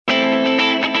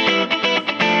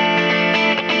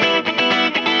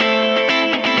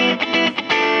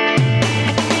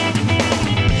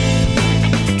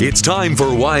It's time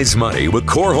for Wise Money with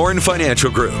Korhorn Financial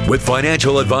Group with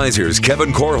financial advisors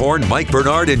Kevin Korhorn, Mike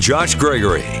Bernard, and Josh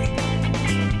Gregory.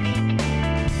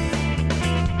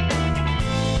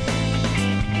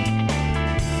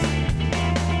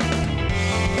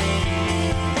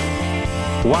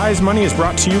 Wise Money is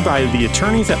brought to you by the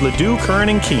attorneys at Ladue,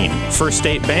 Curran & Keene, First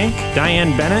State Bank,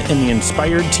 Diane Bennett and the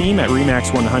Inspired team at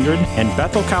RE/MAX 100, and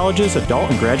Bethel College's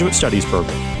Adult and Graduate Studies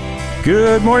program.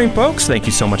 Good morning, folks. Thank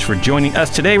you so much for joining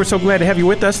us today. We're so glad to have you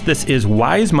with us. This is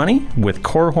Wise Money with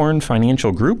Korhorn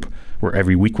Financial Group, where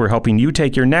every week we're helping you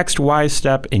take your next wise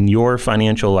step in your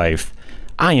financial life.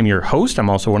 I am your host.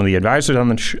 I'm also one of the advisors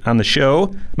on the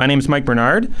show. My name is Mike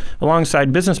Bernard,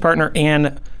 alongside business partner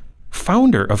and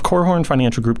founder of Korhorn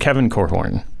Financial Group, Kevin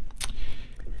Korhorn.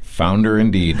 Founder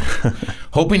indeed.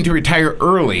 Hoping to retire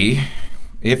early.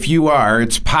 If you are,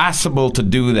 it's possible to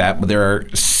do that, but there are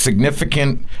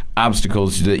significant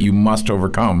obstacles that you must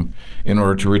overcome in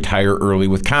order to retire early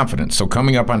with confidence. So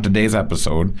coming up on today's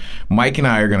episode, Mike and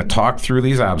I are going to talk through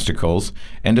these obstacles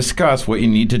and discuss what you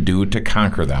need to do to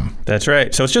conquer them. That's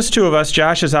right. So it's just two of us.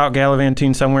 Josh is out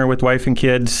gallivanting somewhere with wife and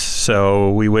kids,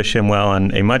 so we wish him well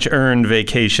on a much-earned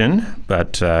vacation,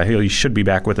 but he should be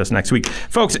back with us next week.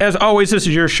 Folks, as always, this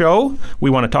is your show. We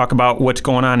want to talk about what's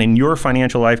going on in your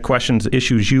financial life, questions,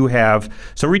 issues you have.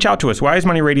 So reach out to us,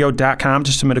 wisemoneyradio.com,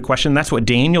 to submit a question. That's what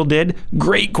Daniel did.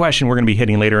 Great question we're going to be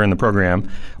hitting later in the program.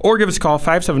 Or give us a call,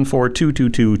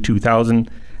 574-222-2000.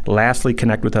 Lastly,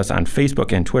 connect with us on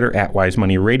Facebook and Twitter at Wise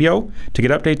Money Radio to get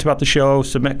updates about the show,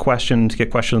 submit questions, get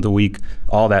question of the week,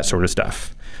 all that sort of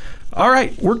stuff. All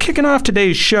right, we're kicking off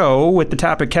today's show with the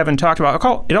topic Kevin talked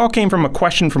about. It all came from a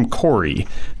question from Corey.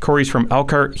 Corey's from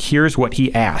Elkhart. Here's what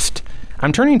he asked.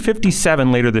 I'm turning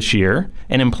 57 later this year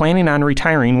and am planning on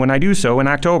retiring when I do so in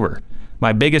October.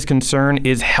 My biggest concern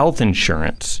is health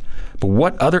insurance. But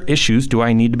what other issues do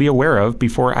I need to be aware of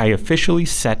before I officially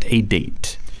set a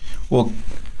date? Well,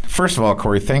 first of all,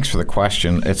 Corey, thanks for the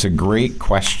question. It's a great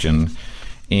question.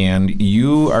 And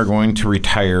you are going to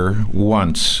retire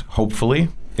once, hopefully,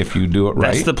 if you do it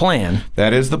right. That's the plan.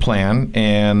 That is the plan.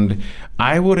 And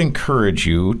I would encourage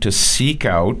you to seek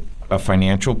out a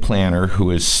financial planner who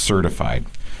is certified.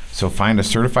 So find a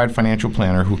certified financial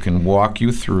planner who can walk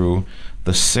you through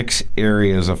the 6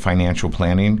 areas of financial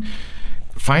planning.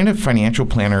 Find a financial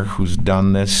planner who's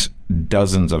done this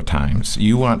dozens of times.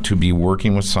 You want to be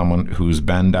working with someone who's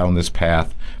been down this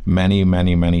path many,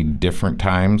 many, many different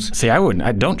times. See, I wouldn't.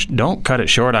 I don't cut it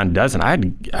short on dozen.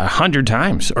 I'd 100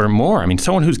 times or more. I mean,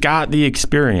 someone who's got the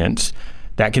experience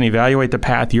that can evaluate the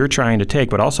path you're trying to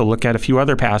take, but also look at a few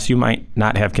other paths you might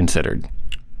not have considered.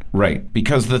 Right,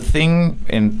 because the thing,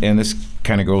 and this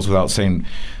kind of goes without saying,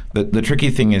 the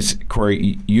tricky thing is,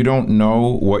 Corey, you don't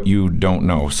know what you don't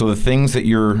know. So the things that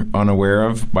you're unaware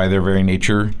of, by their very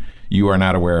nature, you are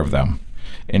not aware of them.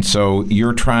 And so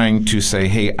you're trying to say,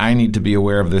 hey, I need to be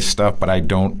aware of this stuff, but I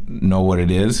don't know what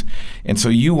it is. And so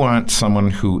you want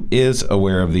someone who is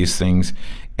aware of these things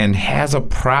and has a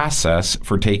process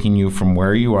for taking you from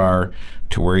where you are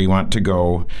to where you want to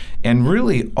go. And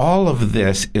really, all of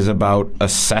this is about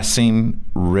assessing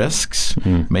risks,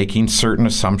 making certain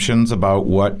assumptions about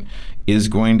what is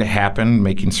going to happen,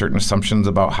 making certain assumptions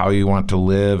about how you want to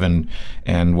live and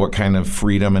what kind of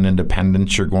freedom and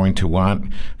independence you're going to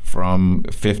want from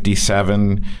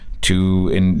 57 to,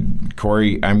 and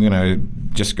Corey, I'm going to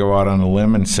just go out on a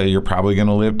limb and say you're probably going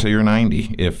to live till you're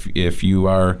 90 if you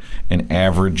are an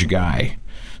average guy.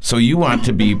 So you want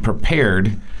to be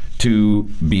prepared to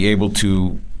be able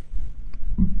to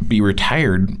be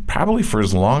retired probably for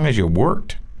as long as you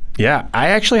worked. Yeah, I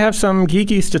actually have some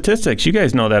geeky statistics. You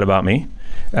guys know that about me.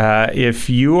 If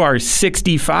you are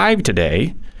 65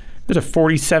 today, there's a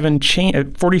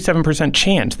 47%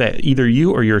 chance that either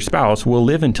you or your spouse will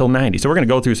live until 90. So we're going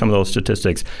to go through some of those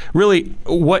statistics. Really,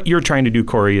 what you're trying to do,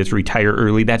 Corey, is retire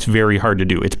early. That's very hard to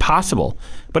do. It's possible,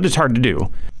 but it's hard to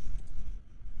do.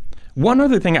 One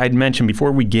other thing I'd mention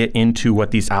before we get into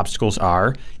what these obstacles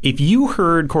are, if you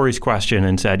heard Corey's question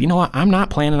and said, you know what, I'm not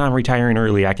planning on retiring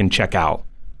early, I can check out.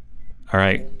 All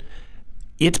right.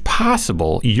 It's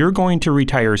possible you're going to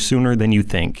retire sooner than you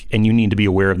think, and you need to be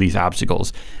aware of these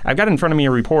obstacles. I've got in front of me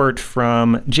a report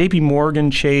from JP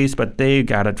Morgan Chase, but they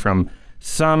got it from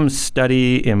some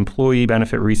study, Employee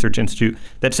Benefit Research Institute,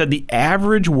 that said the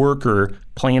average worker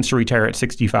plans to retire at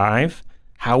 65.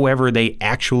 However, they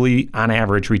actually, on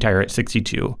average, retire at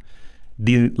 62.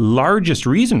 The largest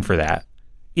reason for that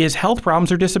is health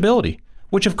problems or disability,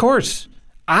 which, of course,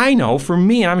 I know for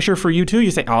me, and I'm sure for you too, you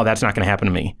say, oh, that's not going to happen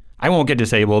to me. I won't get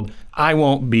disabled. I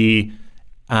won't be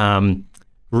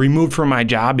removed from my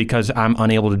job because I'm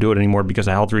unable to do it anymore because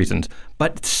of health reasons.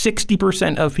 But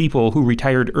 60% of people who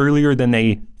retired earlier than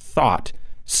they thought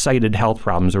cited health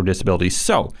problems or disabilities.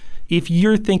 So if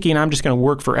you're thinking I'm just going to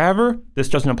work forever, this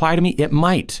doesn't apply to me, it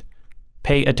might.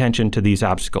 Pay attention to these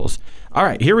obstacles. All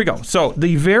right, here we go. So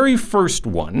the very first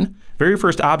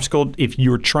obstacle if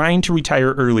you're trying to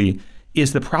retire early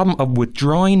is the problem of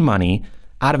withdrawing money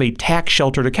out of a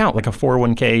tax-sheltered account like a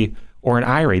 401k or an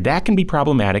IRA. That can be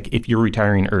problematic if you're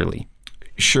retiring early.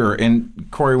 Sure. And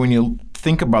Corey, when you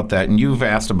think about that, and you've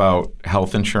asked about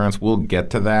health insurance, we'll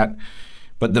get to that.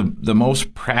 But the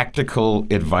most practical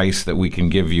advice that we can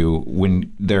give you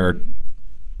when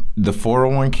the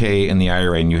 401k and the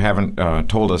IRA, and you haven't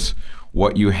told us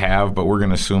what you have, but we're going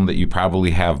to assume that you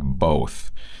probably have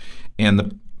both.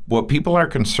 And what people are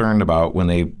concerned about when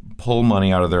they pull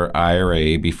money out of their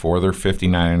IRA before they're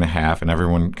 59 and a half, and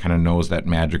everyone kind of knows that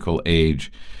magical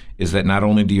age, is that not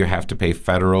only do you have to pay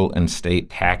federal and state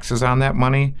taxes on that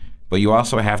money, but you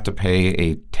also have to pay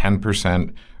a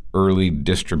 10% early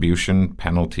distribution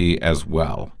penalty as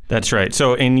well. That's right.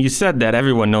 So, and you said that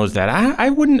everyone knows that.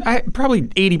 Probably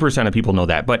 80% of people know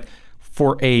that. But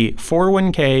for a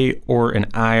 401k or an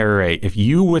IRA, if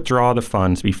you withdraw the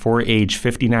funds before age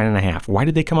 59 and a half, why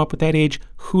did they come up with that age?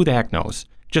 Who the heck knows?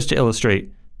 Just to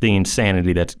illustrate the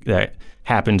insanity that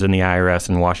happens in the IRS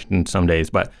in Washington some days.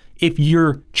 But if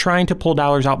you're trying to pull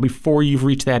dollars out before you've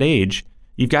reached that age,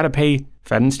 you've got to pay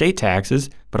fed and state taxes,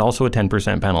 but also a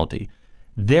 10% penalty.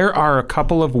 There are a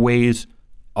couple of ways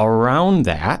around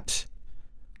that,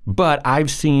 but I've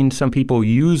seen some people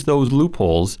use those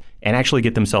loopholes and actually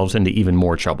get themselves into even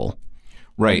more trouble.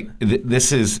 Right.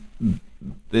 This is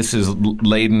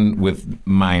laden with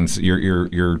mines.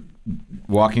 You're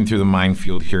walking through the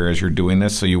minefield here as you're doing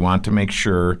this, so you want to make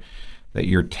sure that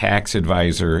your tax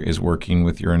advisor is working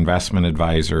with your investment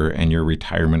advisor and your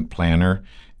retirement planner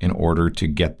in order to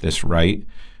get this right.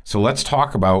 So let's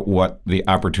talk about what the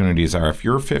opportunities are. If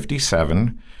you're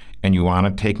 57 and you want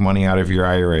to take money out of your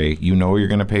IRA, you know you're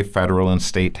going to pay federal and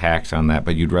state tax on that,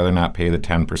 but you'd rather not pay the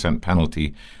 10%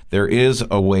 penalty. There is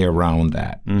a way around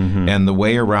that. Mm-hmm. And the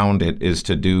way around it is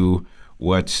to do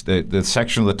what's the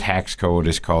section of the tax code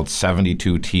is called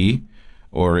 72T,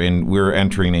 we're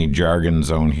entering a jargon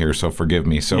zone here, so forgive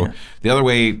me. So The other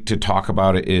way to talk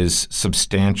about it is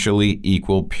substantially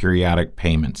equal periodic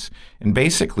payments. And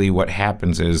basically what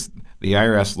happens is the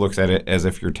IRS looks at it as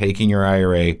if you're taking your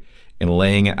IRA and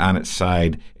laying it on its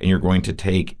side, and you're going to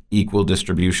take equal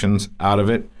distributions out of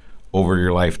it over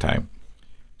your lifetime.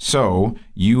 So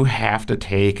you have to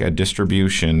take a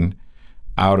distribution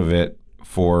out of it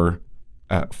for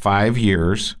 5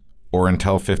 years or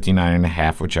until 59 and a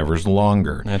half, whichever is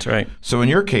longer. That's right. So in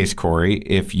your case, Corey,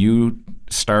 if you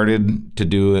started to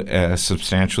do a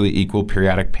substantially equal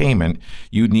periodic payment,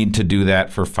 you'd need to do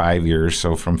that for 5 years.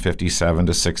 So from 57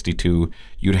 to 62,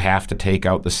 you'd have to take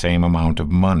out the same amount of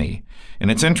money.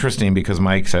 And it's interesting because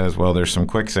Mike says, well, there's some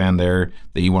quicksand there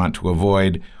that you want to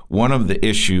avoid. One of the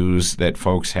issues that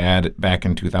folks had back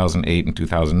in 2008 and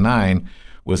 2009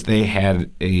 was they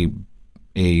had a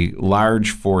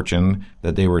large fortune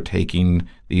that they were taking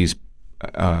these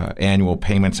annual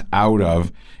payments out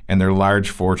of, and their large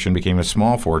fortune became a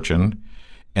small fortune,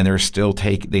 and they still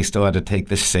had to take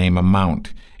the same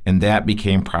amount, and that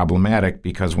became problematic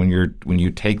because when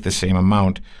you take the same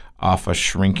amount off a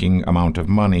shrinking amount of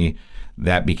money,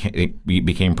 that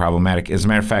became problematic. As a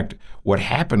matter of fact, what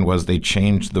happened was they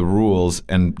changed the rules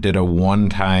and did a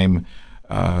one-time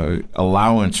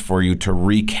allowance for you to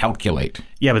recalculate.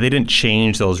 Yeah, but they didn't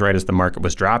change those right as the market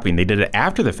was dropping. They did it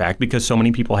after the fact because so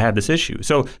many people had this issue.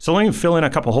 So let me fill in a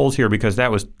couple holes here because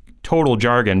that was total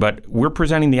jargon, but we're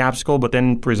presenting the obstacle, but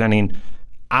then presenting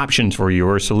options for you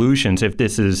or solutions if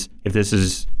this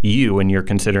is you and you're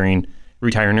considering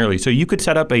retiring early. So you could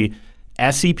set up a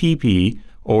SEPP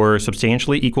or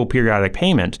substantially equal periodic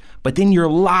payment, but then you're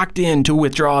locked in to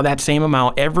withdraw that same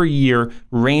amount every year,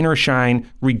 rain or shine,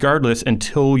 regardless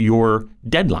until your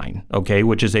deadline, okay,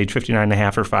 which is age 59 and a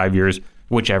half or 5 years,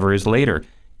 whichever is later.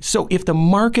 So if the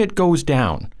market goes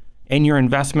down and your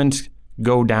investments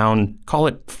go down, call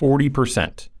it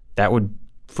 40%, that would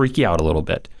freak you out a little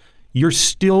bit. You're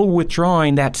still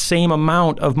withdrawing that same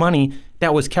amount of money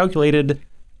that was calculated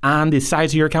on the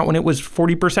size of your account when it was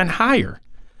 40% higher.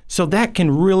 So that can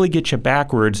really get you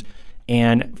backwards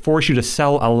and force you to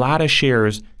sell a lot of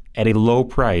shares at a low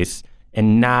price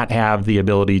and not have the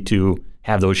ability to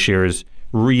have those shares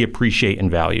reappreciate in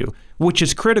value, which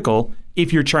is critical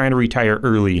if you're trying to retire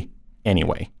early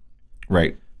anyway.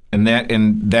 Right. And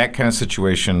that kind of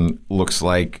situation looks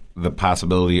like the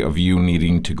possibility of you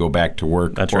needing to go back to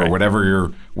work. That's or right. Whatever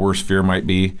your worst fear might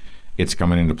be. it's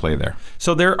coming into play there.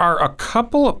 So there are a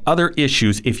couple of other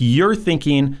issues. If you're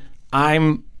thinking,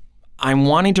 I'm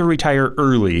wanting to retire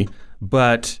early,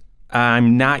 but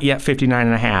I'm not yet 59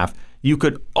 and a half, you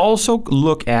could also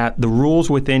look at the rules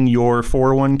within your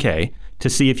 401k to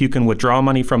see if you can withdraw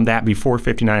money from that before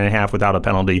 59 and a half without a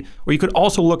penalty. Or you could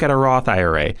also look at a Roth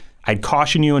IRA. I'd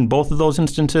caution you in both of those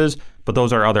instances, but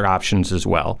those are other options as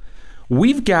well.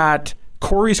 We've got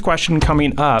Corey's question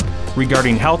coming up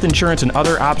regarding health insurance and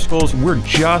other obstacles. We're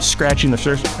just scratching the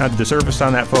surface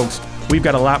on that, folks. We've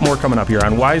got a lot more coming up here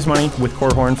on Wise Money with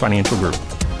Korhorn Financial Group.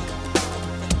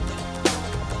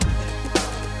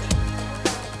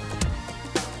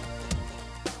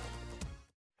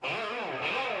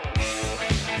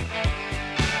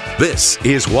 This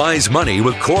is Wise Money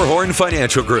with Korhorn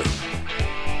Financial Group.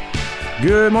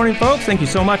 Good morning, folks. Thank you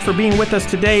so much for being with us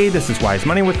today. This is Wise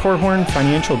Money with Korhorn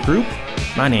Financial Group.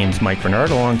 My name's Mike Bernard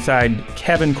alongside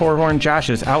Kevin Korhorn. Josh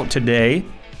is out today.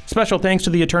 Special thanks to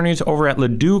the attorneys over at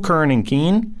Ledoux, Curran &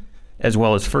 Keene, as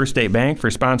well as First State Bank for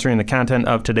sponsoring the content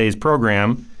of today's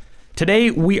program.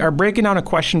 Today, we are breaking down a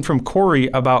question from Corey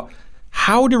about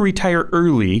how to retire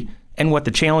early and what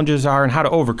the challenges are and how to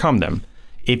overcome them.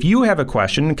 If you have a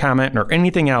question, comment, or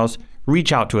anything else,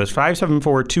 reach out to us,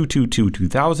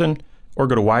 574-222-2000, or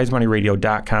go to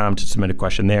wisemoneyradio.com to submit a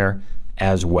question there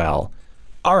as well.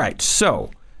 All right, so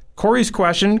Corey's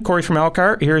question, Corey from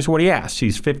Elkhart, here's what he asked.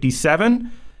 He's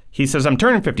 57. He says, I'm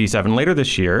turning 57 later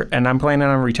this year, and I'm planning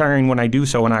on retiring when I do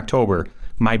so in October.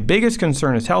 My biggest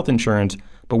concern is health insurance,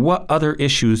 but what other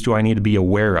issues do I need to be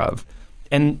aware of?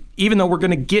 And even though we're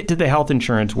going to get to the health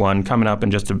insurance one coming up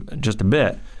in just a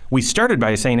bit, we started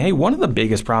by saying, hey, one of the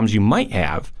biggest problems you might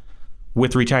have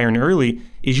with retiring early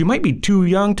is you might be too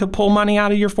young to pull money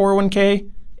out of your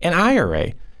 401k and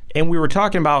IRA. And we were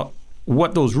talking about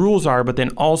what those rules are, but then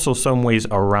also some ways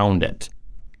around it.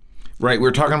 Right.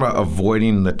 We're talking about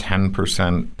avoiding the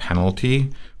 10%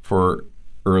 penalty for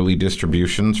early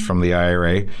distributions from the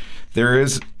IRA. There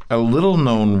is a little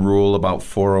known rule about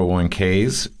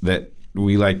 401ks that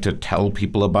we like to tell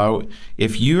people about.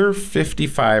 If you're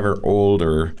 55 or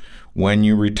older when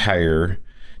you retire,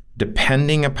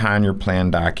 depending upon your plan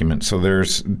document, so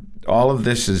there's all of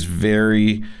this is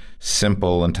very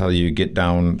simple until you get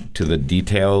down to the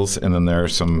details, and then there are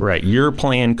some... Right, your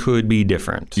plan could be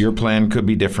different. Your plan could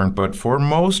be different, but for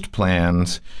most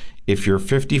plans, if you're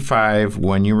 55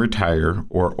 when you retire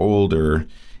or older,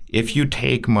 if you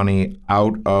take money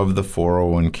out of the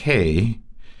 401k,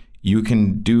 you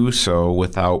can do so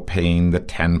without paying the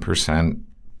 10%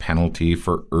 penalty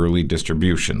for early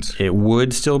distributions. It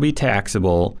would still be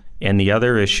taxable. And the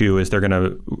other issue is they're going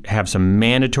to have some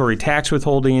mandatory tax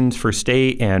withholdings for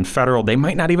state and federal. They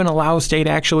might not even allow state,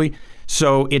 actually.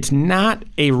 So it's not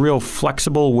a real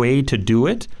flexible way to do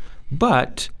it.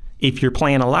 But if your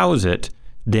plan allows it,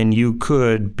 then you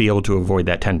could be able to avoid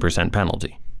that 10%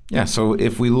 penalty. Yeah, so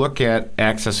if we look at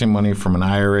accessing money from an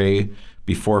IRA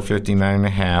before 59 and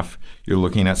a half, you're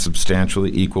looking at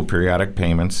substantially equal periodic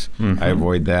payments. Mm-hmm. I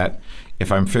avoid that.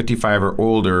 If I'm 55 or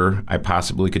older, I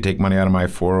possibly could take money out of my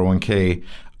 401k,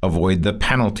 avoid the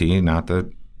penalty, not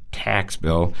the tax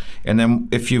bill. And then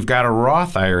if you've got a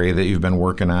Roth IRA that you've been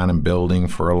working on and building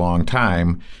for a long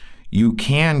time, you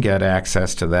can get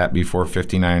access to that before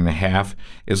 59 and a half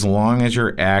as long as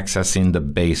you're accessing the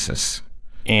basis.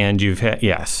 And you've had,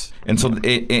 yes. And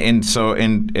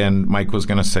Mike was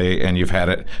going to say, and you've had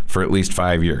it for at least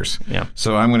 5 years. Yeah.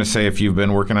 So I'm going to say, if you've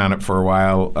been working on it for a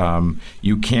while,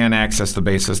 you can access the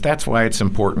basis. That's why it's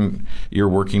important you're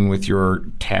working with your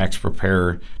tax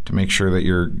preparer to make sure that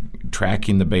you're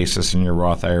tracking the basis in your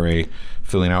Roth IRA,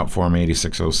 filling out Form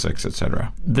 8606, et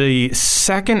cetera. The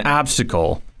second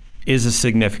obstacle is a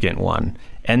significant one.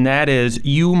 And that is,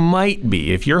 you might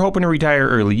be, if you're hoping to retire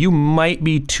early, you might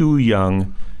be too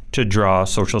young to draw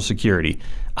Social Security.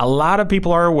 A lot of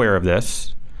people are aware of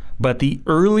this, but the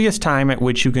earliest time at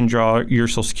which you can draw your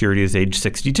Social Security is age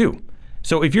 62.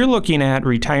 So if you're looking at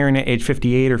retiring at age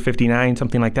 58 or 59,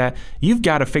 something like that, you've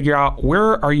got to figure out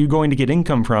where are you going to get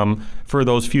income from for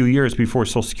those few years before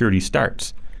Social Security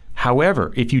starts.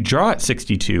 However, if you draw at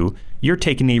 62, you're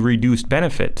taking a reduced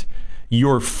benefit.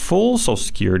 Your full Social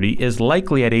Security is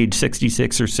likely at age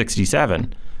 66 or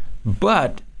 67.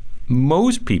 But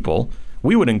most people,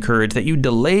 we would encourage that you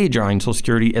delay drawing Social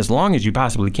Security as long as you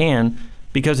possibly can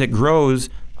because it grows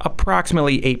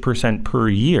approximately 8% per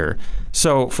year.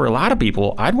 So for a lot of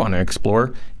people, I'd want to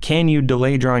explore, can you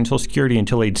delay drawing Social Security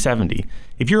until age 70?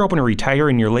 If you're hoping to retire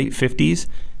in your late 50s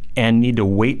and need to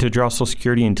wait to draw Social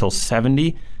Security until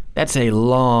 70, that's a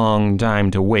long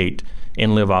time to wait.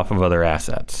 and live off of other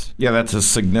assets. Yeah, that's a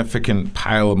significant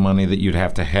pile of money that you'd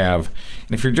have to have.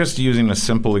 And if you're just using a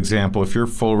simple example, if your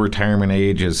full retirement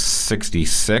age is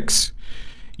 66,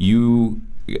 if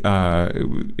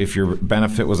your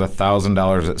benefit was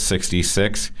 $1,000 at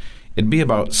 66, it'd be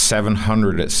about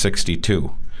 $700 at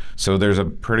 62. So there's a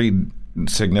pretty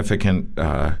significant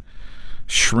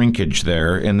shrinkage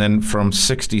there. And then from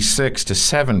 66 to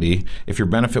 70, if your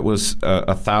benefit was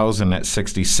 $1,000 at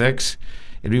 66,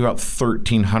 it'd be about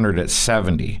 $1,300 at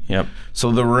 70. Yep.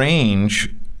 So the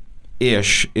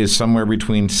range-ish is somewhere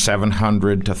between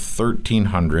 $700 to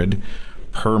 $1,300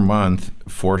 per month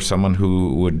for someone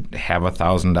who would have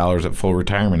 $1,000 at full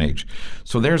retirement age.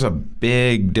 So there's a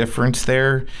big difference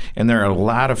there, and there are a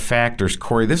lot of factors.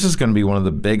 Corey, this is going to be one of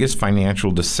the biggest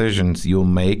financial decisions you'll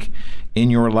make in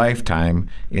your lifetime,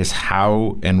 is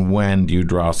how and when do you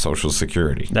draw Social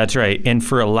Security. That's right. And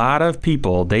for a lot of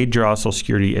people, they draw Social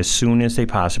Security as soon as they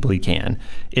possibly can,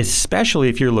 especially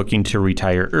if you're looking to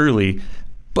retire early,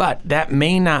 but that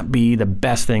may not be the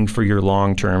best thing for your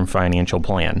long-term financial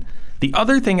plan. The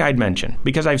other thing I'd mention,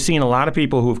 because I've seen a lot of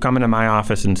people who've come into my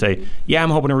office and say, yeah,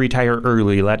 I'm hoping to retire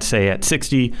early, let's say at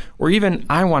 60, or even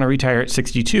I want to retire at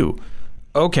 62.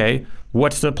 Okay,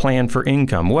 what's the plan for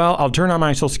income? Well, I'll turn on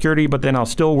my Social Security, but then I'll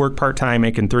still work part-time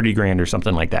making 30 grand or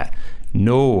something like that.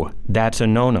 No, that's a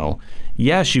no-no.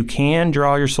 Yes, you can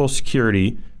draw your Social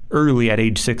Security early at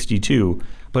age 62,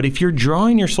 but if you're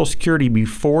drawing your Social Security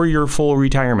before your full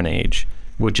retirement age,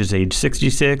 which is age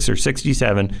 66 or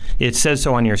 67, it says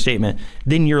so on your statement,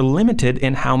 then you're limited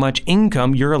in how much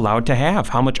income you're allowed to have,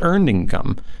 how much earned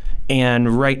income.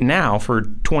 And right now, for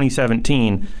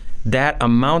 2017, that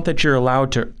amount that you're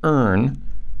allowed to earn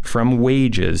from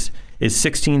wages is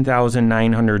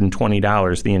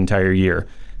 $16,920 the entire year.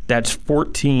 That's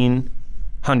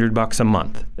 $1,400 a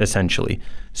month, essentially.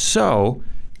 So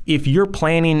if you're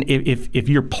planning, if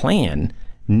your plan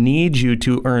needs you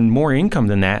to earn more income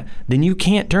than that, then you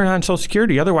can't turn on Social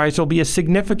Security. Otherwise, there'll be a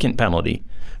significant penalty.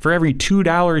 For every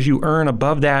 $2 you earn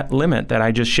above that limit that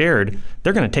I just shared,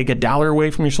 they're going to take $1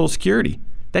 away from your Social Security.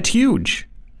 That's huge.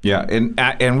 Yeah,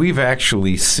 and we've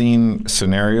actually seen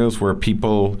scenarios where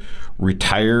people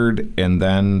retired and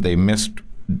then they missed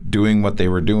doing what they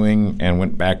were doing and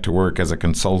went back to work as a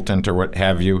consultant or what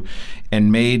have you,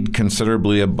 and made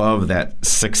considerably above that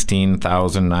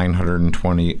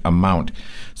 $16,920 amount.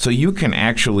 So you can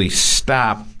actually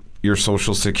stop your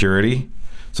Social Security.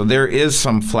 So there is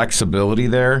some flexibility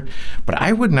there, but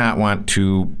I would not want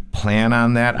to plan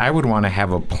on that. I would want to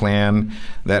have a plan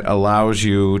that allows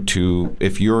you to,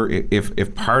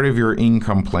 if part of your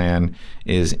income plan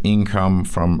is income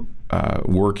from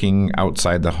working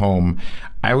outside the home,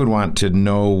 I would want to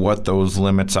know what those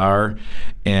limits are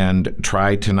and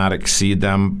try to not exceed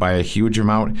them by a huge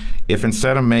amount. If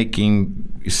instead of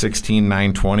making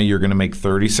 $16,920, you're going to make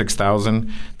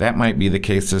 $36,000, that might be the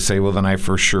case to say, well, then I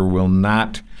for sure will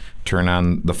not turn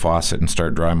on the faucet and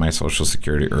start drawing my Social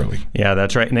Security early. Yeah,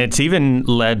 that's right. And it's even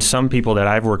led some people that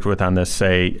I've worked with on this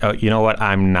say, oh, you know what,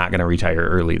 I'm not going to retire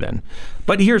early then.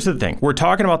 But here's the thing. We're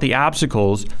talking about the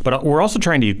obstacles, but we're also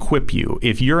trying to equip you.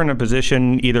 If you're in a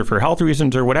position, either for health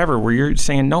reasons or whatever, where you're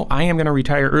saying, no, I am going to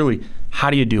retire early, how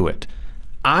do you do it?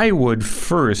 I would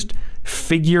first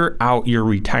figure out your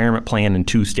retirement plan in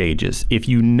 2 stages. If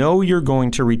you know you're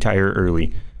going to retire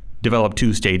early, develop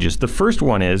 2 stages. The first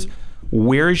one is,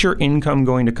 where is your income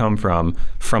going to come from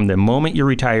the moment you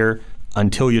retire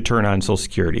until you turn on Social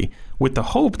Security, with the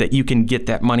hope that you can get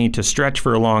that money to stretch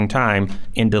for a long time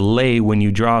and delay when you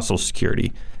draw Social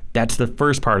Security. That's the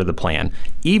first part of the plan.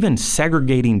 Even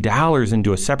segregating dollars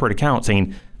into a separate account,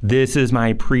 saying, this is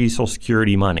my pre-Social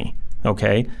Security money,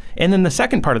 okay? And then the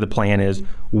second part of the plan is,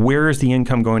 where is the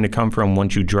income going to come from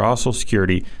once you draw Social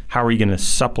Security? How are you going to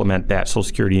supplement that Social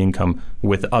Security income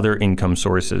with other income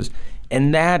sources?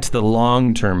 And that's the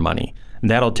long-term money.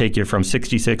 That'll take you from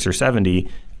 66 or 70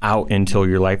 out until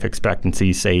your life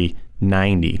expectancy, say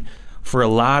 90. For a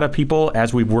lot of people,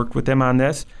 as we've worked with them on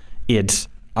this, it's,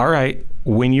 all right,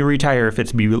 when you retire, if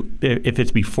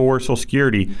it's before Social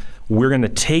Security, we're going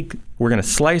to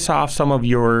slice off some of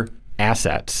your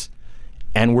assets,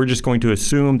 and we're just going to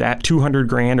assume that 200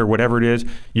 grand or whatever it is,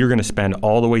 you're going to spend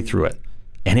all the way through it.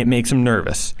 And it makes them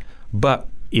nervous. But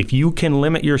if you can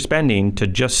limit your spending to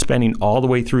just spending all the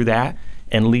way through that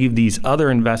and leave these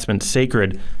other investments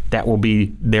sacred that will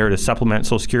be there to supplement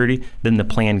Social Security, then the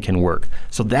plan can work.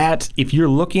 So that's, if you're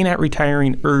looking at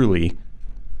retiring early,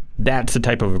 that's the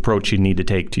type of approach you need to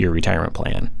take to your retirement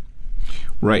plan.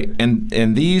 Right. And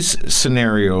these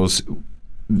scenarios,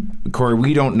 Corey,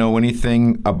 we don't know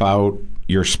anything about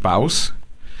your spouse.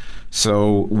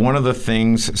 So one of the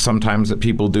things sometimes that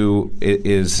people do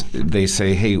is they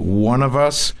say, hey, one of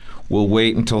us will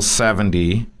wait until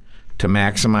 70 to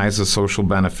maximize the social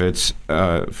benefits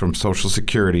from Social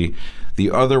Security.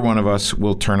 The other one of us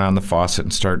will turn on the faucet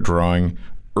and start drawing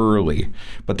early.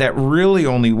 But that really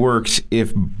only works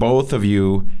if both of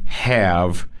you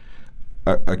have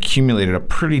accumulated a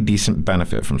pretty decent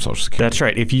benefit from Social Security. That's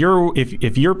right. If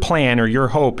your plan or your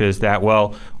hope is that,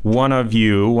 well, one of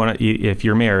you, if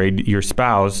you're married, your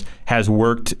spouse has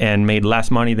worked and made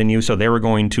less money than you, so they were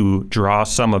going to draw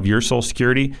some of your Social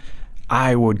Security,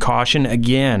 I would caution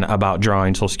again about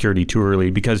drawing Social Security too early,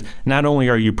 because not only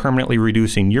are you permanently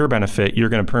reducing your benefit, you're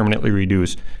going to permanently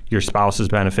reduce your spouse's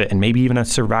benefit and maybe even a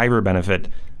survivor benefit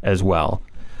as well.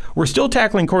 We're still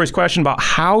tackling Corey's question about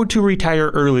how to retire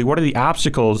early. What are the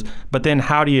obstacles? But then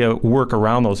how do you work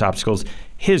around those obstacles?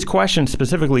 His question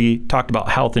specifically talked about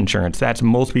health insurance. That's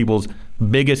most people's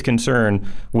biggest concern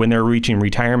when they're reaching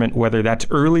retirement, whether that's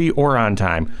early or on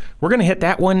time. We're going to hit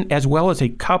that one as well as a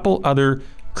couple other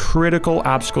critical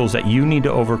obstacles that you need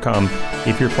to overcome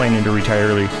if you're planning to retire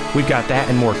early. We've got that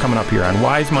and more coming up here on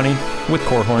Wise Money with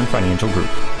Korhorn Financial Group.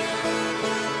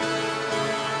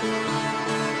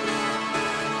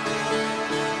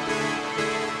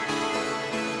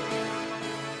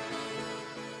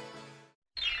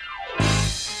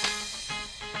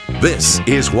 This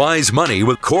is Wise Money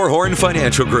with Korhorn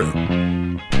Financial Group.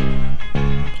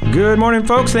 Good morning,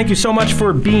 folks. Thank you so much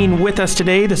for being with us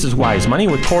today. This is Wise Money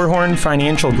with Korhorn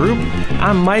Financial Group.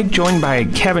 I'm Mike, joined by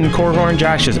Kevin Korhorn.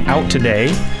 Josh is out today.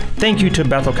 Thank you to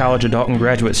Bethel College Adult and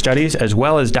Graduate Studies, as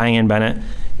well as Diane Bennett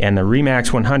and the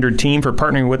RE/MAX 100 team for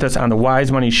partnering with us on the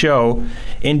Wise Money Show.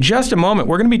 In just a moment,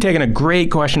 we're going to be taking a great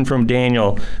question from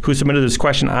Daniel, who submitted this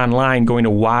question online going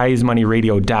to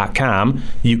wisemoneyradio.com.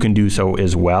 You can do so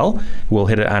as well. We'll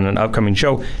hit it on an upcoming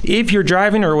show. If you're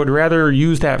driving or would rather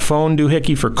use that phone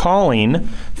doohickey for calling,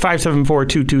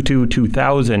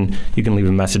 574-222-2000, you can leave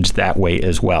a message that way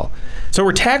as well. So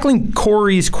we're tackling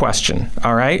Corey's question,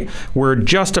 all right? We're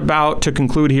just about to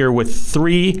conclude here with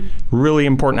three really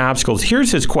important obstacles.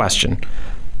 Here's his question.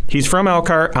 He's from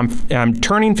Elkhart. I'm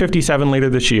turning 57 later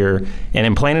this year, and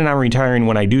I'm planning on retiring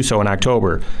when I do so in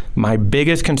October. My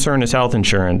biggest concern is health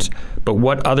insurance, but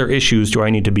what other issues do I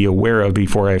need to be aware of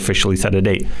before I officially set a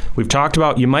date? We've talked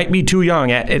about you might be too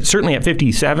young. Certainly at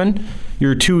 57,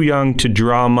 you're too young to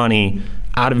draw money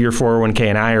out of your 401k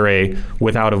and IRA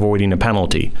without avoiding a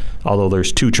penalty, although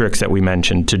there's two tricks that we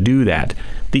mentioned to do that.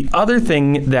 The other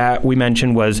thing that we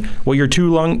mentioned was, well, you're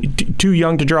too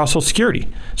young to draw Social Security,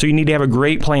 so you need to have a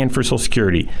great plan for Social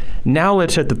Security. Now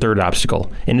let's hit the third obstacle,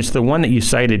 and it's the one that you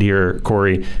cited here,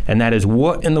 Corey, and that is,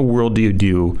 what in the world do you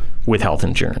do with health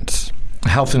insurance?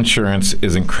 Health insurance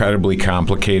is incredibly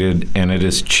complicated, and it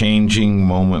is changing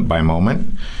moment by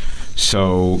moment.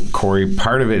 So, Corey,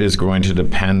 part of it is going to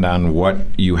depend on what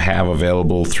you have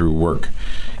available through work.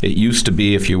 It used to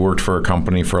be if you worked for a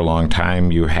company for a long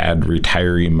time, you had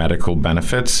retiree medical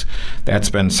benefits. That's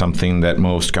been something that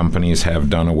most companies have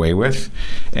done away with.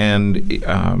 And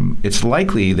it's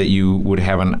likely that you would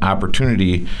have an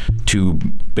opportunity to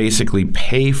basically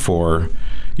pay for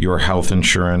your health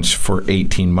insurance for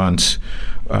 18 months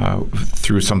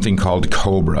through something called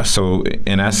COBRA. So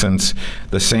in essence,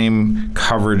 the same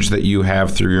coverage that you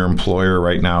have through your employer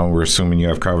right now, we're assuming you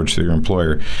have coverage through your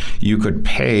employer, you could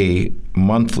pay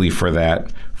monthly for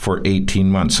that for 18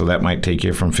 months. So that might take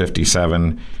you from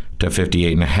 57 to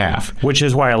 58 and a half. Which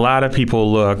is why a lot of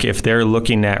people look, if they're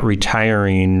looking at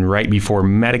retiring right before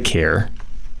Medicare,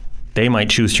 they might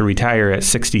choose to retire at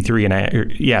 63 and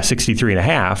a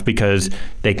half, because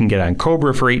they can get on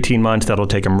COBRA for 18 months. That'll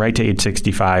take them right to age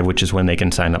 65, which is when they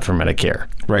can sign up for Medicare.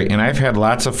 Right. And I've had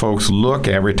lots of folks look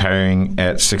at retiring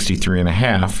at 63 and a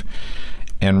half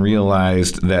and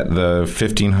realized that the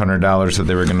 $1,500 that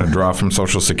they were going to draw from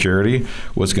Social Security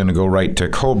was going to go right to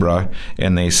COBRA,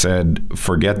 and they said,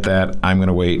 forget that, I'm going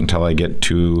to wait until I get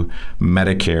to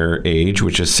Medicare age,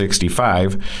 which is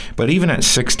 65. But even at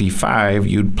 65,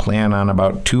 you'd plan on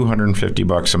about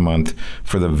 $250 a month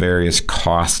for the various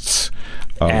costs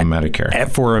of Medicare.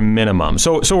 For a minimum.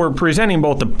 So we're presenting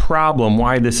both the problem,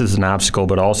 why this is an obstacle,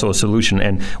 but also a solution.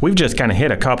 And we've just kind of hit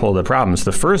a couple of the problems.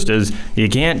 The first is you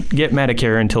can't get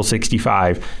Medicare until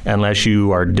 65 unless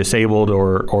you are disabled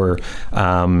or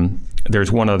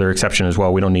there's one other exception as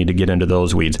well. We don't need to get into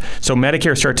those weeds. So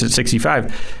Medicare starts at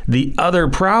 65. The other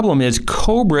problem is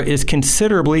COBRA is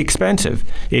considerably expensive.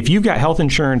 If you've got health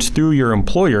insurance through your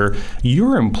employer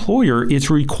is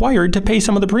required to pay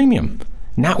some of the premium.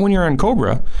 Not when you're on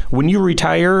COBRA. When you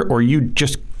retire or you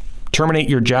just terminate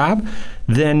your job,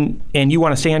 then and you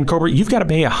want to stay on Cobra, you've got to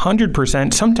pay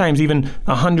 100%, sometimes even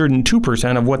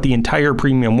 102% of what the entire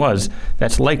premium was.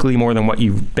 That's likely more than what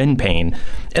you've been paying.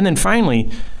 And then finally,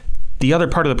 the other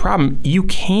part of the problem, you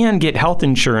can get health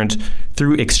insurance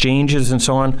through exchanges and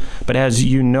so on, but as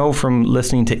you know from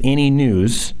listening to any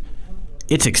news,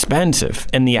 it's expensive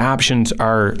and the options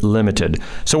are limited.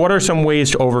 So what are some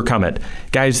ways to overcome it?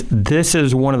 Guys, this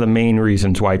is one of the main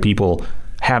reasons why people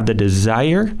have the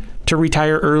desire to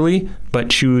retire early but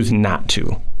choose not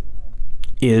to,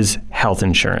 is health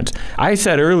insurance. I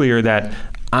said earlier that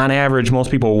on average, most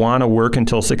people want to work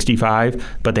until 65,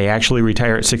 but they actually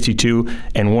retire at 62,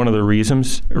 and one of the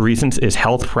reasons is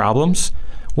health problems.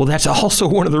 Well, that's also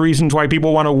one of the reasons why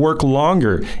people want to work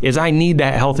longer, is I need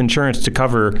that health insurance to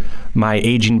cover my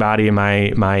aging body and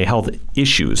my health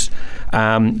issues.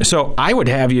 So I would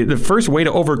have you, the first way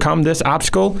to overcome this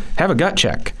obstacle, have a gut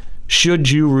check. Should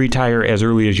you retire as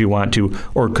early as you want to,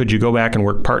 or could you go back and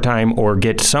work part-time or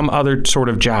get some other sort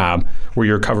of job where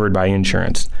you're covered by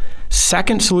insurance?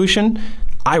 Second solution,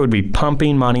 I would be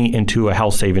pumping money into a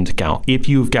health savings account. If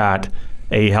you've got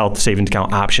a health savings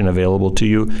account option available to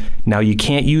you. Now, you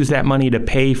can't use that money to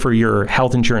pay for your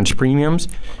health insurance premiums.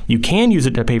 You can use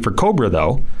it to pay for Cobra,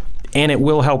 though, and it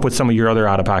will help with some of your other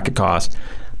out-of-pocket costs.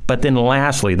 But then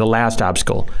lastly, the last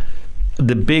obstacle,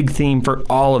 the big theme for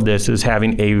all of this is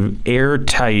having a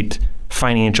airtight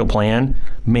financial plan.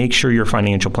 Make sure your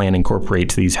financial plan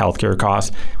incorporates these healthcare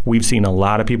costs. We've seen a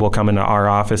lot of people come into our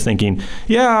office thinking,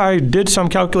 yeah, I did some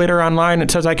calculator online.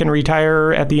 It says I can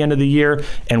retire at the end of the year.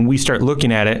 And we start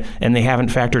looking at it and they haven't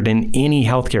factored in any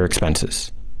healthcare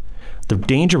expenses. The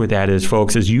danger with that is,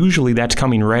 folks, is usually that's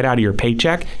coming right out of your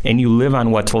paycheck and you live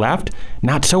on what's left.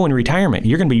 Not so in retirement.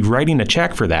 You're going to be writing a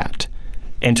check for that.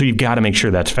 And so you've got to make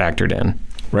sure that's factored in.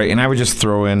 Right, and I would just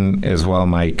throw in as well,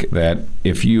 Mike, that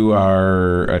if you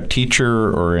are a teacher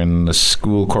or in the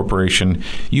school corporation,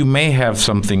 you may have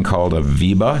something called a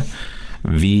VEBA,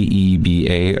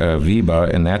 V-E-B-A,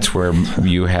 VEBA, and that's where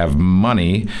you have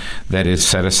money that is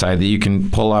set aside that you can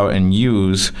pull out and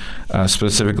use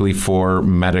specifically for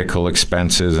medical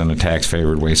expenses in a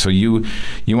tax-favored way. So you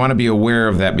want to be aware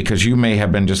of that, because you may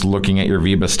have been just looking at your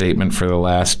VEBA statement for the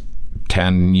last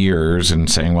 10 years and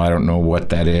saying, well, I don't know what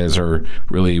that is or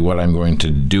really what I'm going to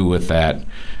do with that.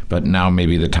 But now may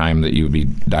be the time that you would be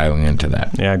dialing into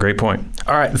that. Yeah, great point.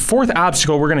 All right, the fourth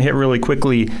obstacle we're going to hit really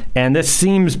quickly, and this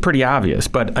seems pretty obvious,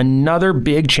 but another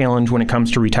big challenge when it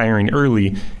comes to retiring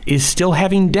early is still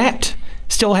having debt.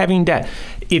 Still having debt.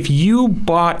 If you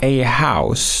bought a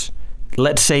house,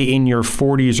 let's say in your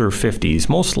 40s or 50s,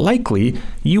 most likely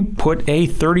you put a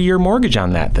 30-year mortgage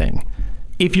on that thing.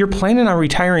 If you're planning on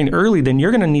retiring early, then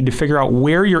you're going to need to figure out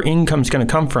where your income's going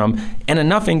to come from and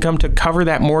enough income to cover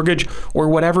that mortgage or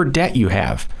whatever debt you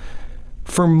have.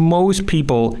 For most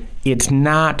people, it's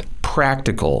not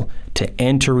practical to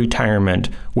enter retirement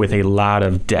with a lot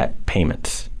of debt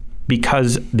payments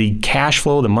because the cash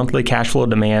flow, the monthly cash flow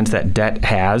demands that debt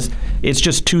has, it's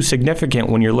just too significant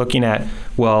when you're looking at,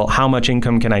 well, how much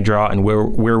income can I draw and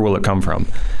where will it come from?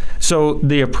 So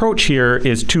the approach here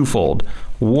is twofold.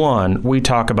 One, we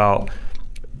talk about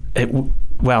the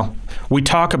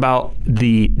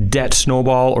debt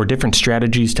snowball or different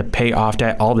strategies to pay off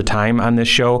debt all the time on this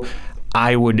show.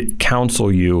 I would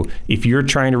counsel you, if you're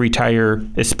trying to retire,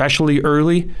 especially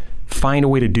early, find a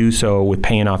way to do so with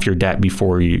paying off your debt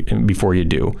before you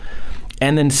do.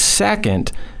 And then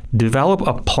second, develop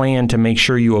a plan to make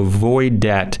sure you avoid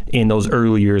debt in those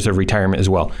early years of retirement as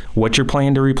well. What's your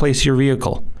plan to replace your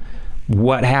vehicle?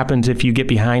 What happens if you get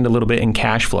behind a little bit in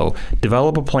cash flow?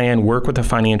 Develop a plan, work with a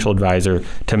financial advisor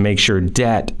to make sure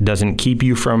debt doesn't keep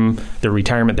you from the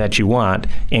retirement that you want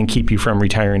and keep you from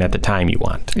retiring at the time you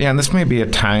want. Yeah, and this may be a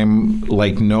time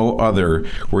like no other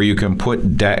where you can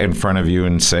put debt in front of you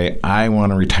and say, I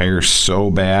want to retire so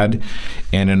bad.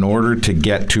 And in order to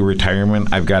get to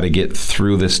retirement, I've got to get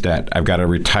through this debt. I've got to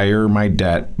retire my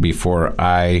debt before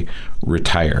I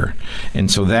retire.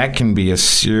 And so that can be a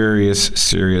serious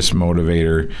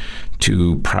motivator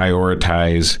to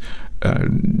prioritize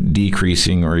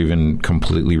decreasing or even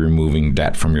completely removing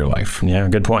debt from your life. Yeah,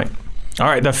 good point. All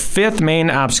right, the fifth main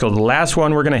obstacle, the last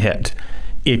one we're going to hit,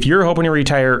 if you're hoping to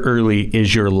retire early,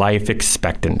 is your life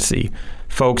expectancy.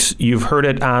 Folks, you've heard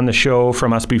it on the show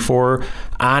from us before.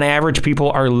 On average,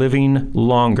 people are living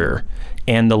longer.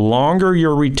 And the longer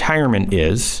your retirement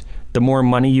is, the more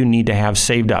money you need to have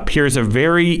saved up. Here's a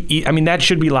that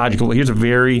should be logical. Here's a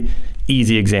very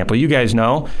easy example. You guys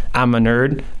know I'm a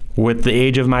nerd. With the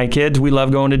age of my kids, we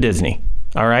love going to Disney.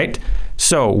 All right?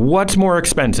 So what's more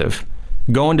expensive?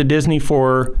 Going to Disney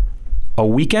for a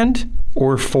weekend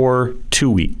or for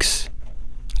 2 weeks?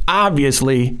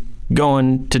 Obviously,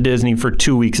 going to Disney for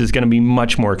 2 weeks is going to be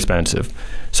much more expensive.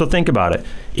 So think about it.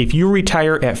 If you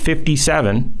retire at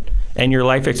 57 and your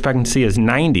life expectancy is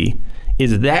 90,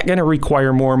 is that going to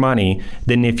require more money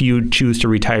than if you choose to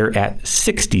retire at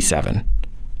 67?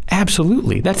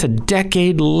 Absolutely. That's a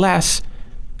decade less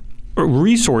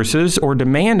resources or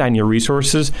demand on your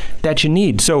resources that you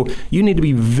need. So you need to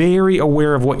be very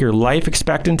aware of what your life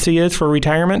expectancy is for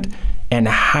retirement and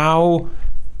how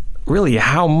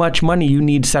much money you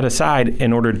need set aside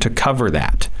in order to cover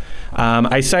that.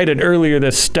 I cited earlier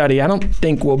this study. I don't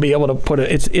think we'll be able to put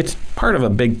it. It's part of a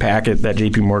big packet that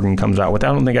JP Morgan comes out with. I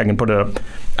don't think I can put it up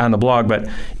on the blog, but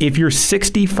if you're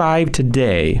 65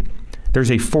 today, there's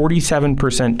a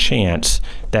 47% chance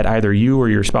that either you or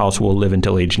your spouse will live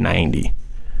until age 90.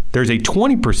 There's a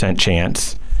 20%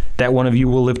 chance that one of you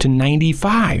will live to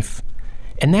 95.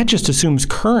 And that just assumes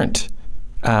current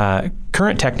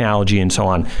technology and so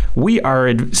on. We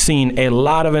are seeing a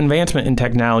lot of advancement in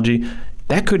technology.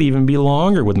 That could even be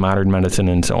longer with modern medicine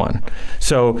and so on.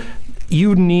 So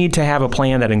you need to have a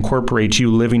plan that incorporates you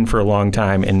living for a long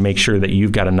time and make sure that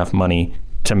you've got enough money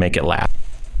to make it last.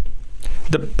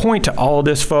 The point to all of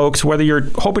this, folks, whether you're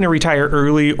hoping to retire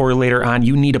early or later on,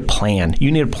 you need a plan. You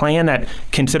need a plan that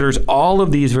considers all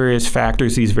of these various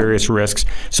factors, these various risks,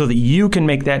 so that you can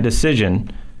make that decision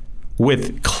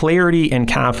with clarity and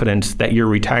confidence that you're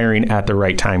retiring at the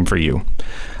right time for you.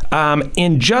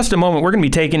 In just a moment, we're going to be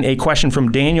taking a question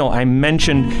from Daniel. I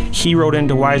mentioned he wrote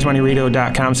into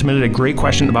wisemoneyradio.com, submitted a great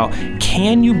question about,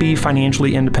 can you be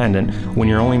financially independent when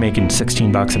you're only making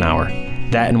 $16 an hour?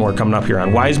 That and more coming up here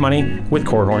on Wise Money with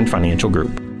Korhorn Financial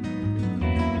Group.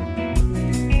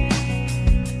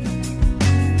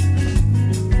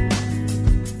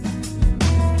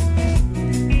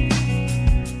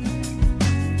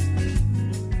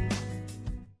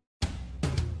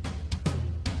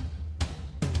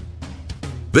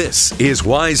 This is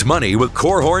Wise Money with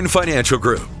Korhorn Financial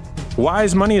Group.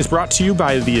 Wise Money is brought to you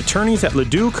by the attorneys at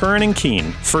Ladue, Curran &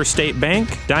 Keene, First State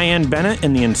Bank, Diane Bennett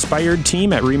and the Inspired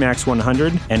team at RE/MAX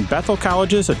 100, and Bethel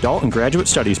College's Adult and Graduate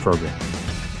Studies program.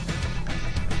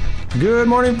 Good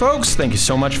morning, folks. Thank you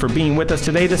so much for being with us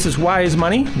today. This is Wise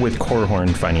Money with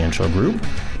Korhorn Financial Group.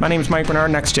 My name is Mike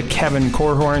Bernard, next to Kevin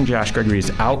Korhorn. Josh Gregory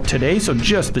is out today, so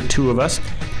just the two of us.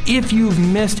 If you've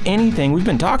missed anything we've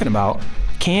been talking about,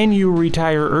 can you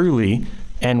retire early?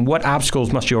 And what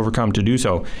obstacles must you overcome to do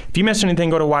so? If you missed anything,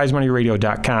 go to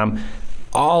wisemoneyradio.com.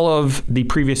 All of the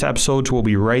previous episodes will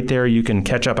be right there. You can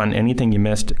catch up on anything you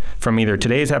missed from either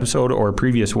today's episode or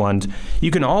previous ones.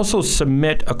 You can also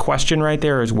submit a question right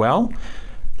there as well.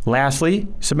 Lastly,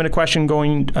 submit a question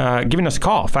giving us a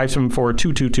call,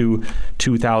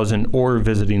 574-222-2000, or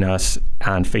visiting us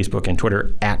on Facebook and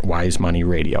Twitter at Wise Money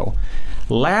Radio.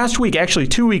 Last week, actually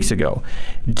 2 weeks ago,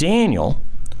 Daniel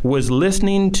was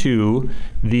listening to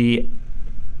the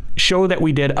show that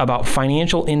we did about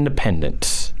financial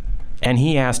independence, and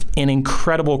he asked an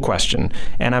incredible question,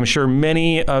 and I'm sure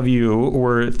many of you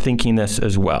were thinking this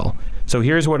as well. So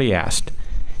here's what he asked.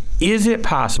 Is it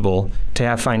possible to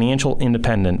have financial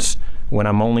independence when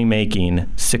I'm only making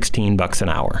 $16 an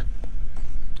hour?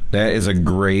 That is a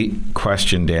great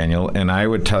question, Daniel, and I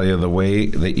would tell you the way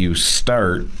that you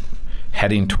start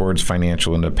heading towards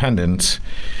financial independence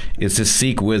is to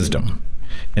seek wisdom.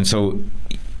 And so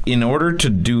in order to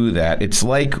do that, it's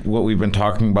like what we've been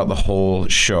talking about the whole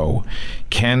show.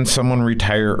 Can someone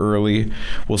retire early?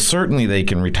 Well, certainly they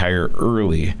can retire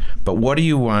early, but what do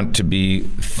you want to be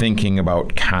thinking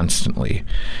about constantly?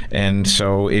 And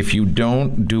so if you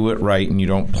don't do it right and you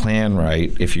don't plan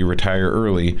right, if you retire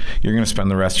early, you're going to spend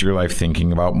the rest of your life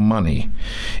thinking about money.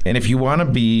 And if you want to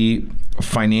be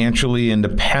financially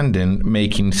independent,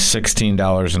 making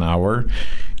 $16 an hour,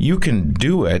 you can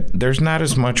do it. There's not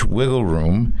as much wiggle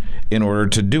room in order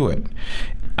to do it.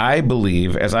 I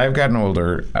believe, as I've gotten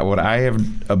older, what I have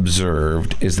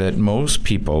observed is that most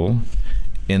people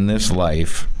in this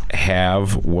life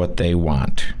have what they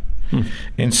want.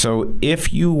 And so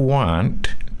if you want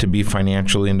to be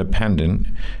financially independent,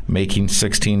 making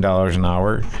 $16 an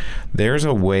hour, there's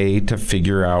a way to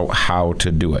figure out how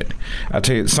to do it. I'll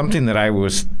tell you something that I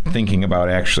was thinking about.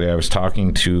 Actually, I was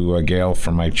talking to a gal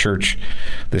from my church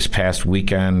this past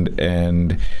weekend,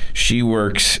 and she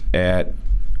works at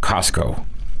Costco.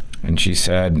 And she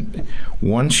said,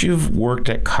 once you've worked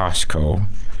at Costco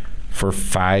for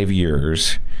 5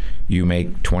 years, you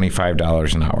make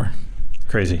 $25 an hour.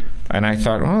 Crazy. And I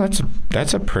thought, oh,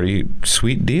 that's a pretty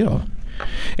sweet deal.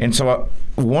 And so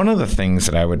one of the things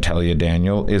that I would tell you,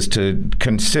 Daniel, is to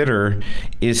consider,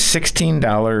 is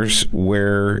 $16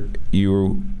 where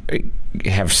you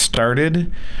have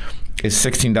started? Is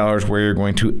 $16 where you're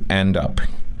going to end up?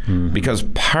 Because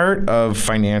part of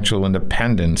financial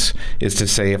independence is to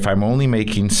say, if I'm only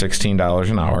making $16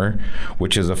 an hour,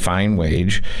 which is a fine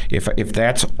wage, if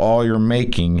that's all you're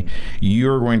making,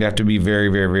 you're going to have to be very,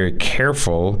 very, very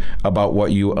careful about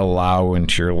what you allow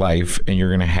into your life, and you're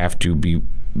going to have to be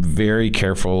very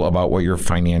careful about what your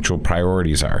financial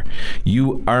priorities are.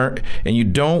 You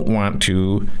don't want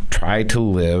to try to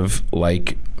live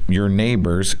like your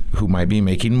neighbors who might be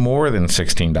making more than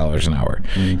 $16 an hour.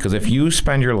 Because if you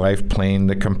spend your life playing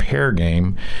the compare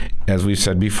game, as we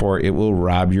said before, it will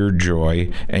rob your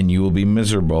joy and you will be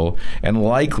miserable, and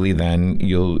likely then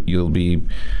you'll be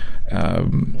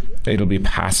it'll be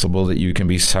possible that you can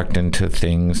be sucked into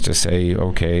things to say,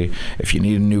 okay, if you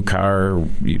need a new car,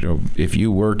 if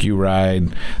you work, you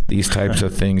ride, these types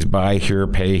of things, buy here,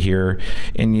 pay here.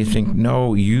 And you think,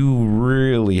 no, you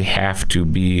really have to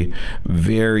be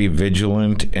very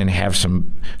vigilant and have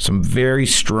some very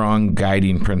strong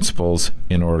guiding principles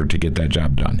in order to get that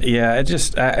job done. Yeah,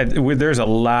 there's a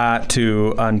lot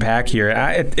to unpack here.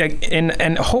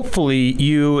 And hopefully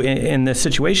you in this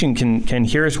situation can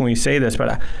hear us when we say this,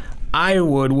 but I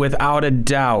would, without a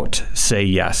doubt, say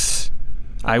yes.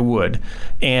 I would.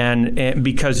 And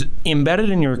because embedded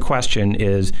in your question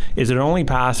is it only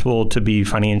possible to be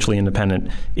financially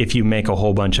independent if you make a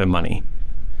whole bunch of money?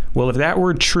 Well, if that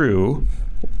were true,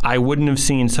 I wouldn't have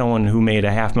seen someone who made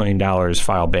 $500,000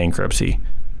 file bankruptcy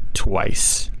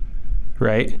twice,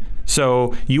 right?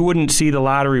 So you wouldn't see the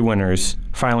lottery winners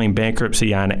filing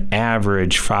bankruptcy on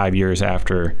average 5 years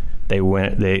after they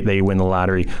win the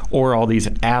lottery, or all these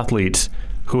athletes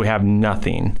who have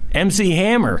nothing. MC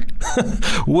Hammer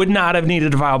would not have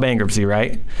needed to file bankruptcy,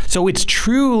 right? So it's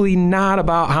truly not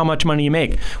about how much money you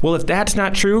make. Well, if that's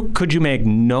not true, could you make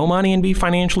no money and be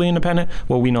financially independent?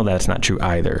 Well, we know that's not true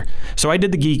either. So I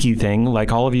did the geeky thing,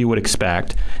 like all of you would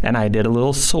expect, and I did a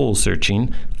little soul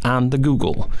searching on the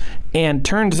Google. And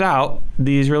turns out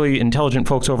these really intelligent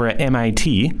folks over at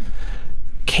MIT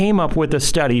came up with a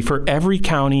study for every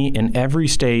county in every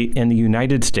state in the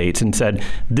United States and said,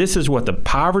 this is what the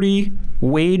poverty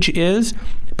wage is,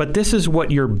 but this is what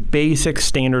your basic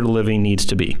standard of living needs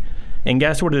to be. And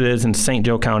guess what it is in St.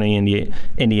 Joe County,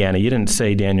 Indiana? You didn't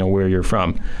say, Daniel, where you're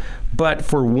from. But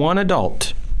for one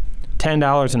adult,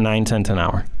 $10.09 an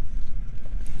hour.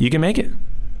 You can make it.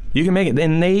 You can make it.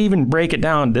 And they even break it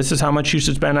down. This is how much you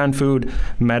should spend on food,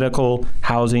 medical,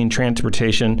 housing,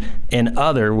 transportation, and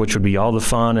other, which would be all the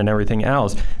fun and everything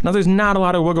else. Now, there's not a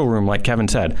lot of wiggle room, like Kevin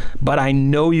said, but I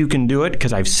know you can do it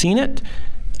because I've seen it,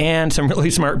 and some really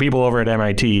smart people over at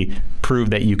MIT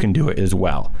prove that you can do it as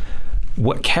well.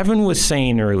 What Kevin was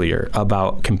saying earlier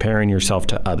about comparing yourself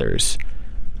to others,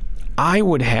 I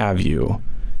would have you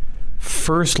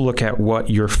first look at what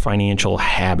your financial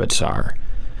habits are.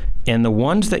 And the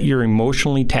ones that you're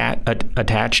emotionally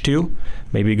attached to,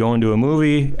 maybe going to a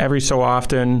movie every so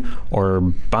often, or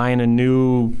buying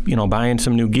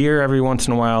some new gear every once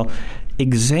in a while,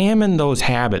 examine those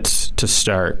habits to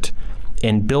start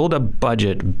and build a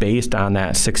budget based on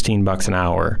that $16 an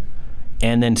hour,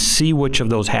 and then see which of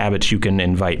those habits you can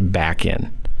invite back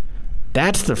in.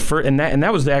 That's the first, and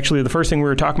that was actually the first thing we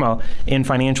were talking about in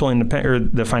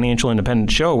the financial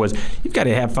independence show was you've got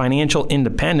to have financial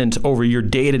independence over your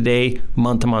day-to-day,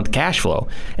 month-to-month cash flow,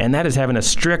 and that is having a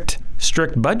strict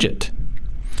budget.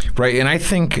 Right, and I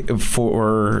think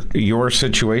for your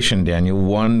situation, Daniel,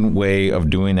 one way of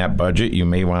doing that budget you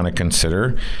may want to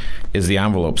consider is the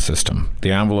envelope system.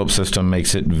 The envelope system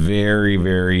makes it very,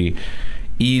 very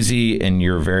easy, and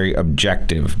you're very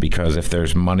objective, because if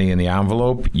there's money in the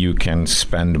envelope, you can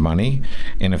spend money,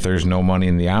 and if there's no money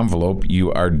in the envelope,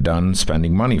 you are done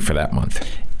spending money for that month.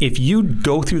 If you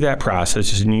go through that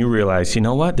process and you realize, you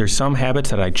know what, there's some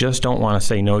habits that I just don't want to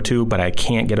say no to, but I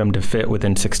can't get them to fit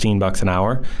within $16 an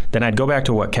hour, then I'd go back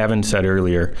to what Kevin said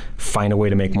earlier, find a way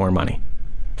to make more money.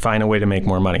 Find a way to make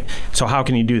more money. So how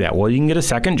can you do that? Well, you can get a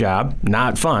second job,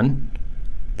 not fun,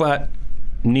 but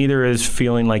neither is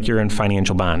feeling like you're in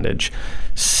financial bondage.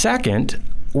 Second,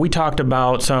 we talked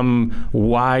about some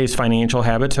wise financial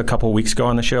habits a couple weeks ago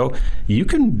on the show. You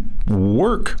can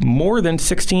work more than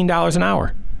 $16 an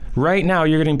hour. Right now,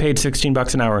 you're getting paid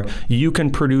 $16 an hour. You can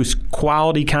produce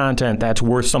quality content that's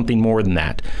worth something more than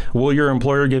that. Will your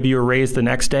employer give you a raise the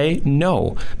next day?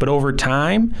 No. But over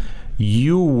time,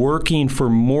 you working for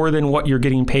more than what you're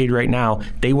getting paid right now,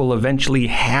 they will eventually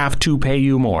have to pay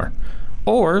you more.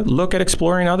 Or look at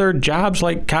exploring other jobs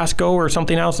like Costco or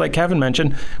something else like Kevin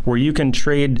mentioned, where you can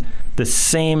trade the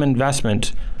same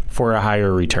investment for a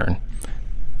higher return.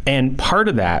 And part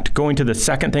of that, going to the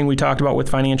second thing we talked about with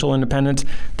financial independence,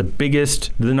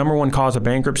 the number one cause of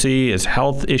bankruptcy is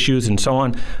health issues and so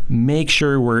on. Make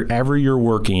sure wherever you're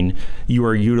working, you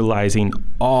are utilizing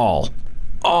all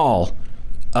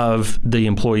of the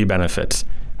employee benefits.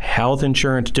 Health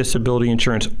insurance, disability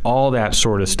insurance, all that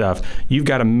sort of stuff. You've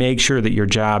got to make sure that your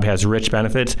job has rich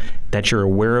benefits, that you're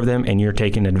aware of them, and you're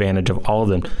taking advantage of all of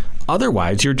them.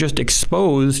 Otherwise, you're just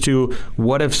exposed to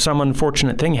what if some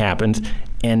unfortunate thing happens,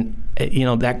 and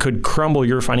that could crumble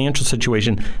your financial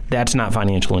situation. That's not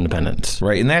financial independence.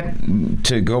 Right. And that,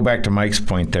 to go back to Mike's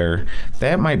point there,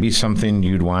 that might be something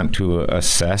you'd want to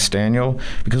assess, Daniel,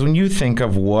 because when you think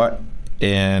of what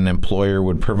an employer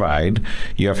would provide,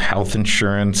 you have health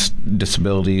insurance,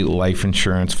 disability, life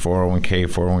insurance,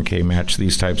 401k match,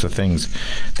 these types of things.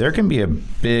 There can be a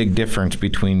big difference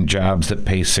between jobs that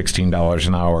pay $16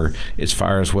 an hour as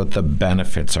far as what the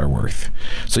benefits are worth.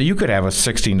 So you could have a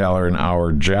 $16 an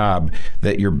hour job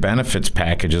that your benefits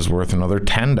package is worth another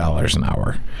 $10 an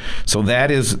hour. So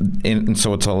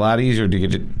so it's a lot easier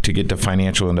to get to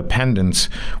financial independence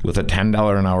with a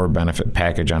 $10 an hour benefit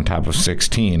package on top of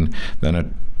 16 than a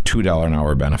 $2 an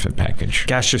hour benefit package.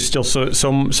 Gosh, there's still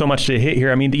so much to hit here.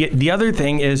 I mean, the other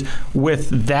thing is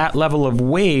with that level of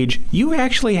wage, you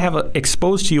actually have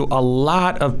exposed to you a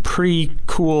lot of pretty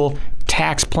cool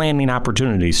tax planning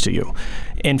opportunities to you.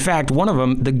 In fact, one of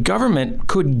them, the government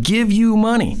could give you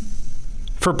money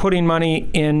for putting money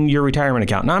in your retirement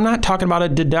account. Now, I'm not talking about a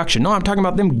deduction. No, I'm talking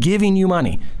about them giving you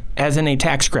money as in a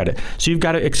tax credit. So you've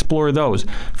got to explore those.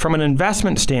 From an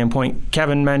investment standpoint,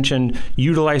 Kevin mentioned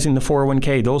utilizing the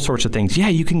 401k, those sorts of things. Yeah,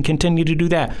 you can continue to do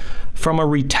that. From a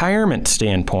retirement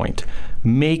standpoint,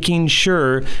 making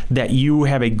sure that you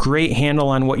have a great handle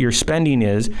on what your spending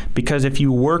is, because if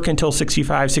you work until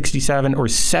 65, 67, or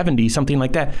 70, something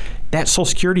like that, that Social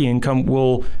Security income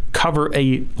will cover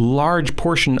a large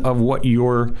portion of what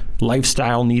your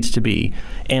lifestyle needs to be.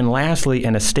 And lastly,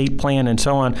 an estate plan and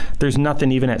so on, there's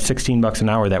nothing even at $16 an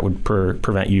hour that would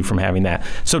prevent you from having that.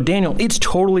 So Daniel, it's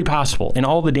totally possible. And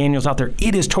all the Daniels out there,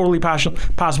 it is totally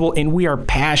possible, and we are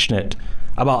passionate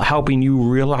about helping you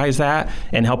realize that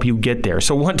and help you get there.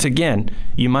 So once again,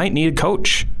 you might need a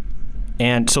coach.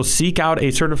 And so seek out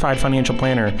a certified financial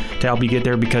planner to help you get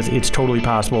there, because it's totally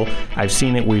possible. I've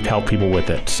seen it. We've helped people with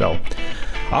it. So,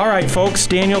 all right, folks.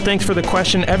 Daniel, thanks for the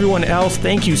question. Everyone else,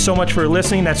 thank you so much for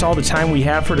listening. That's all the time we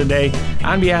have for today.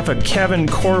 On behalf of Kevin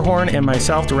Korhorn and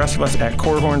myself, the rest of us at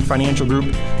Korhorn Financial Group,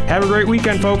 have a great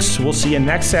weekend, folks. We'll see you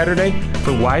next Saturday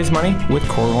for Wise Money with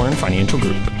Korhorn Financial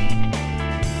Group.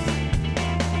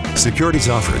 Securities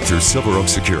offered through Silver Oak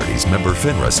Securities, member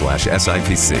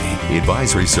FINRA/SIPC.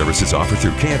 Advisory services offered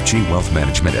through KFG Wealth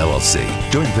Management, LLC.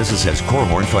 Doing business as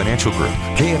Korhorn Financial Group.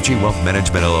 KFG Wealth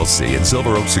Management, LLC and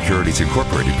Silver Oak Securities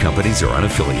Incorporated companies are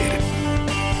unaffiliated.